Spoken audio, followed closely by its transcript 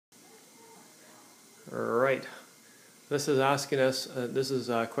Right. This is asking us, this is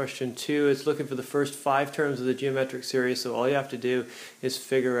question 2. It's looking for the first 5 terms of the geometric series, so all you have to do is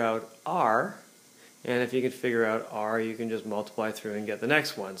figure out r, and if you can figure out r, you can just multiply through and get the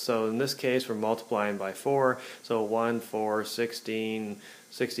next one. So in this case, we're multiplying by 4, so 1, 4, 16,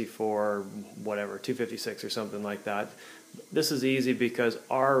 64, whatever, 256 or something like that. This is easy because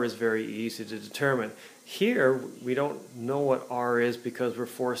r is very easy to determine. Here, we don't know what r is because we're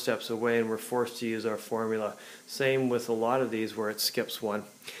 4 steps away and we're forced to use our formula. Same with a lot of these where it skips one.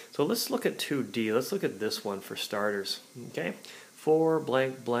 So let's look at 2D. Let's look at this one for starters. Okay, 4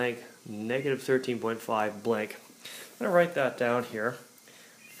 blank blank negative 13.5 blank. I'm going to write that down here.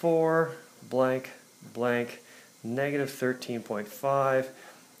 4 blank blank negative 13.5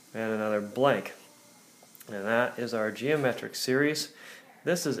 and another blank. And that is our geometric series.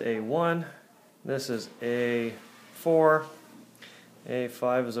 This is A1. This is A4,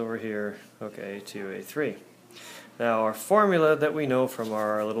 A5 is over here, okay, A2, A3. Now our formula that we know from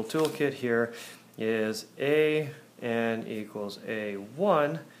our little toolkit here is AN equals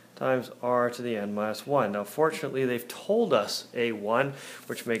A1 times R to the n minus 1. Now fortunately they've told us A1,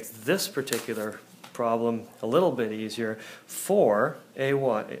 which makes this particular problem a little bit easier. For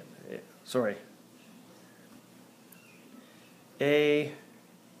A1, sorry, A4,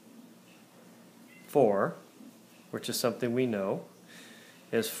 which is something we know,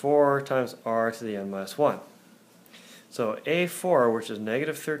 is 4 times r to the n minus 1. So A4, which is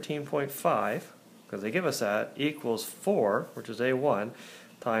negative 13.5, because they give us that, equals 4, which is A1,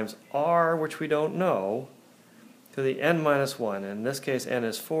 times r, which we don't know, to the n minus 1. In this case, n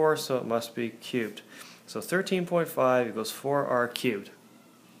is 4, so it must be cubed. So 13.5 equals 4r cubed.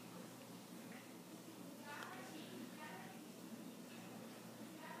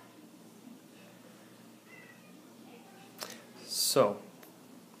 So,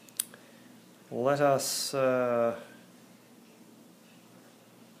 let us let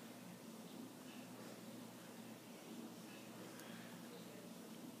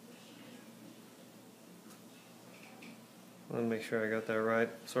me make sure I got that right.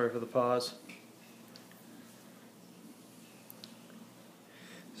 Sorry for the pause.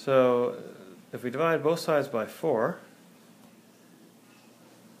 So, if we divide both sides by 4,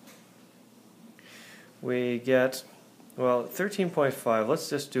 we get, well, 13.5, let's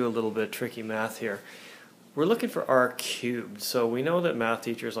just do a little bit of tricky math here. We're looking for r cubed, so we know that math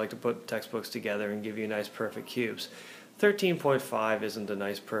teachers like to put textbooks together and give you nice perfect cubes. 13.5 isn't a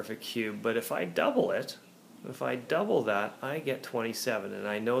nice perfect cube, but if I double it, if I double that, I get 27, and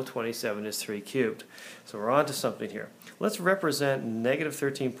I know 27 is 3 cubed. So we're on to something here. Let's represent negative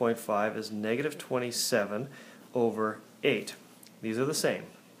 13.5 as negative 27 over 8. These are the same.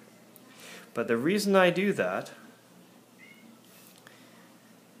 But the reason I do that,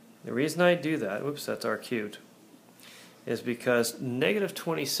 oops, that's r cubed, is because negative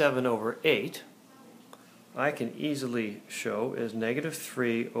 27 over 8, I can easily show is negative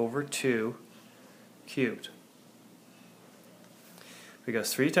 3 over 2 cubed.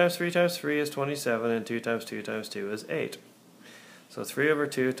 Because 3 times 3 times 3 is 27, and 2 times 2 times 2 is 8. So 3 over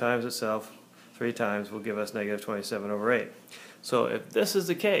 2 times itself 3 times will give us negative 27 over 8. So if this is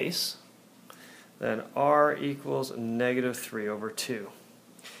the case, then r equals negative 3 over 2.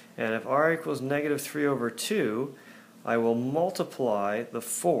 And if r equals negative 3 over 2, I will multiply the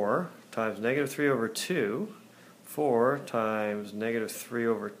 4 times negative 3 over 2. 4 times negative 3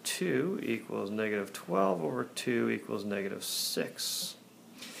 over 2 equals negative 12 over 2 equals negative 6.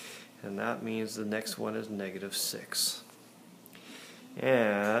 And that means the next one is negative 6.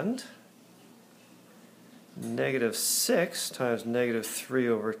 And negative 6 times negative 3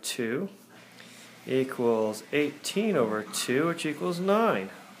 over 2 equals 18 over 2, which equals 9.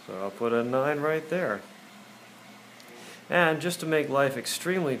 So I'll put a 9 right there. And just to make life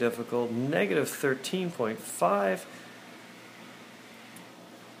extremely difficult, negative 13.5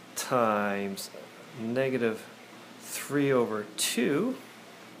 times negative 3 over 2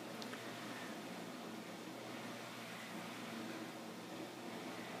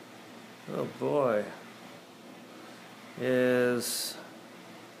 oh boy, is,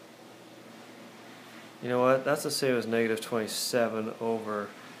 you know what, that's the same as negative 27 over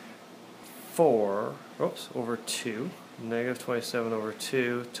 4, oops, over 2. Negative 27 over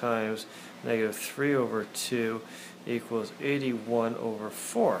 2 times negative 3 over 2 equals 81 over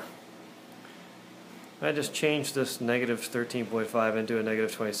 4. I just changed this negative 13.5 into a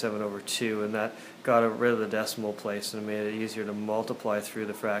negative 27 over 2, and that got rid of the decimal place and made it easier to multiply through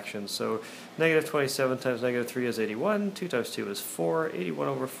the fractions. So negative 27 times negative 3 is 81, 2 times 2 is 4, 81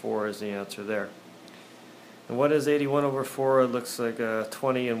 over 4 is the answer there. And what is 81 over 4? It looks like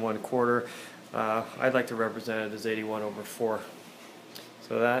 20 and 1/4. I'd like to represent it as 81 over 4.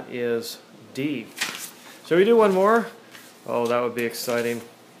 So that is D. Shall we do one more? Oh, that would be exciting.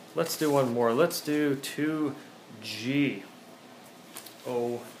 Let's do one more. Let's do 2G.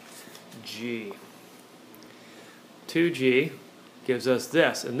 OG. 2G gives us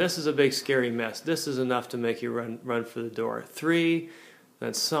this, and this is a big scary mess. This is enough to make you run for the door. 3,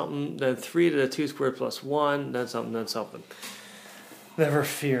 then something, then 3 to the 2 squared plus 1, then something, then something. Never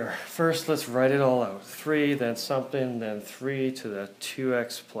fear. First, let's write it all out. 3, then something, then 3 to the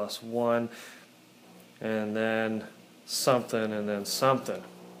 2x plus 1, and then something, and then something.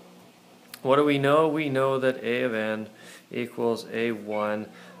 What do we know? We know that a of n equals a1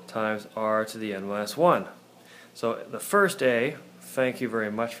 times r to the n minus 1. So the first a, thank you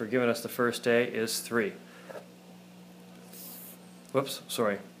very much for giving us the first a, is 3. Whoops,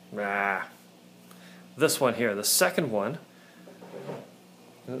 sorry. This one here, the second one.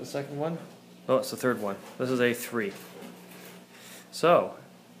 Is it the second one? Oh, it's the third one. This is a3. So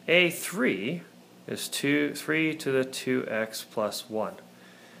a3 is 3 to the 2x plus 1.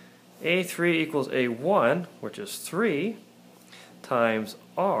 a3 equals a1, which is 3, times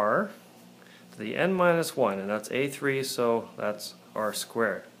r to the n minus 1, and that's a3, so that's r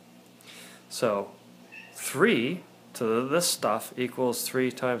squared. So 3 to this stuff equals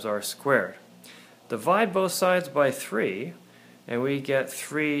 3 times r squared. Divide both sides by 3, and we get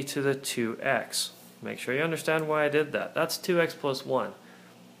 3 to the 2x. Make sure you understand why I did that. That's 2x plus 1.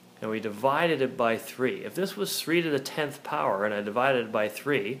 And we divided it by 3. If this was 3 to the 10th power and I divided it by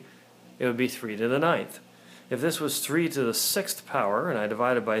 3, it would be 3 to the 9th. If this was 3 to the 6th power and I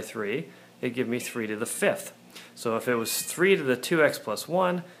divided by 3, it'd give me 3 to the 5th. So if it was 3 to the 2x plus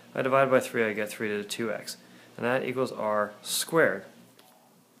 1, I divide by 3, I get 3 to the 2x. And that equals r squared.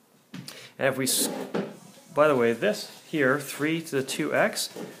 And if we, by the way, this here, 3 to the 2x,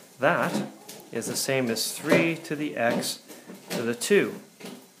 that is the same as 3 to the x to the 2.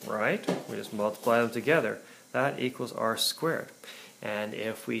 Right? We just multiply them together. That equals r squared. And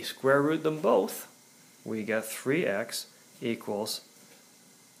if we square root them both, we get 3x equals,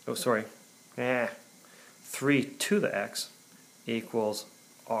 3 to the x equals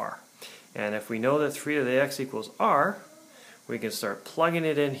r. And if we know that 3 to the x equals r, we can start plugging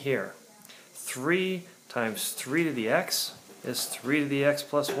it in here. 3 times 3 to the x is 3 to the x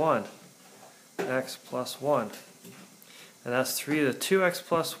plus 1. X plus 1. And that's 3 to the 2x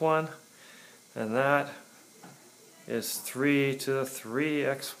plus 1. And that is 3 to the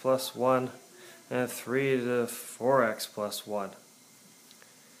 3x plus 1. And 3 to the 4x plus 1.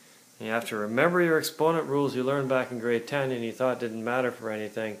 And you have to remember your exponent rules you learned back in grade 10 and you thought didn't matter for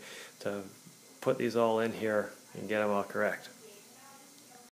anything, to put these all in here and get them all correct.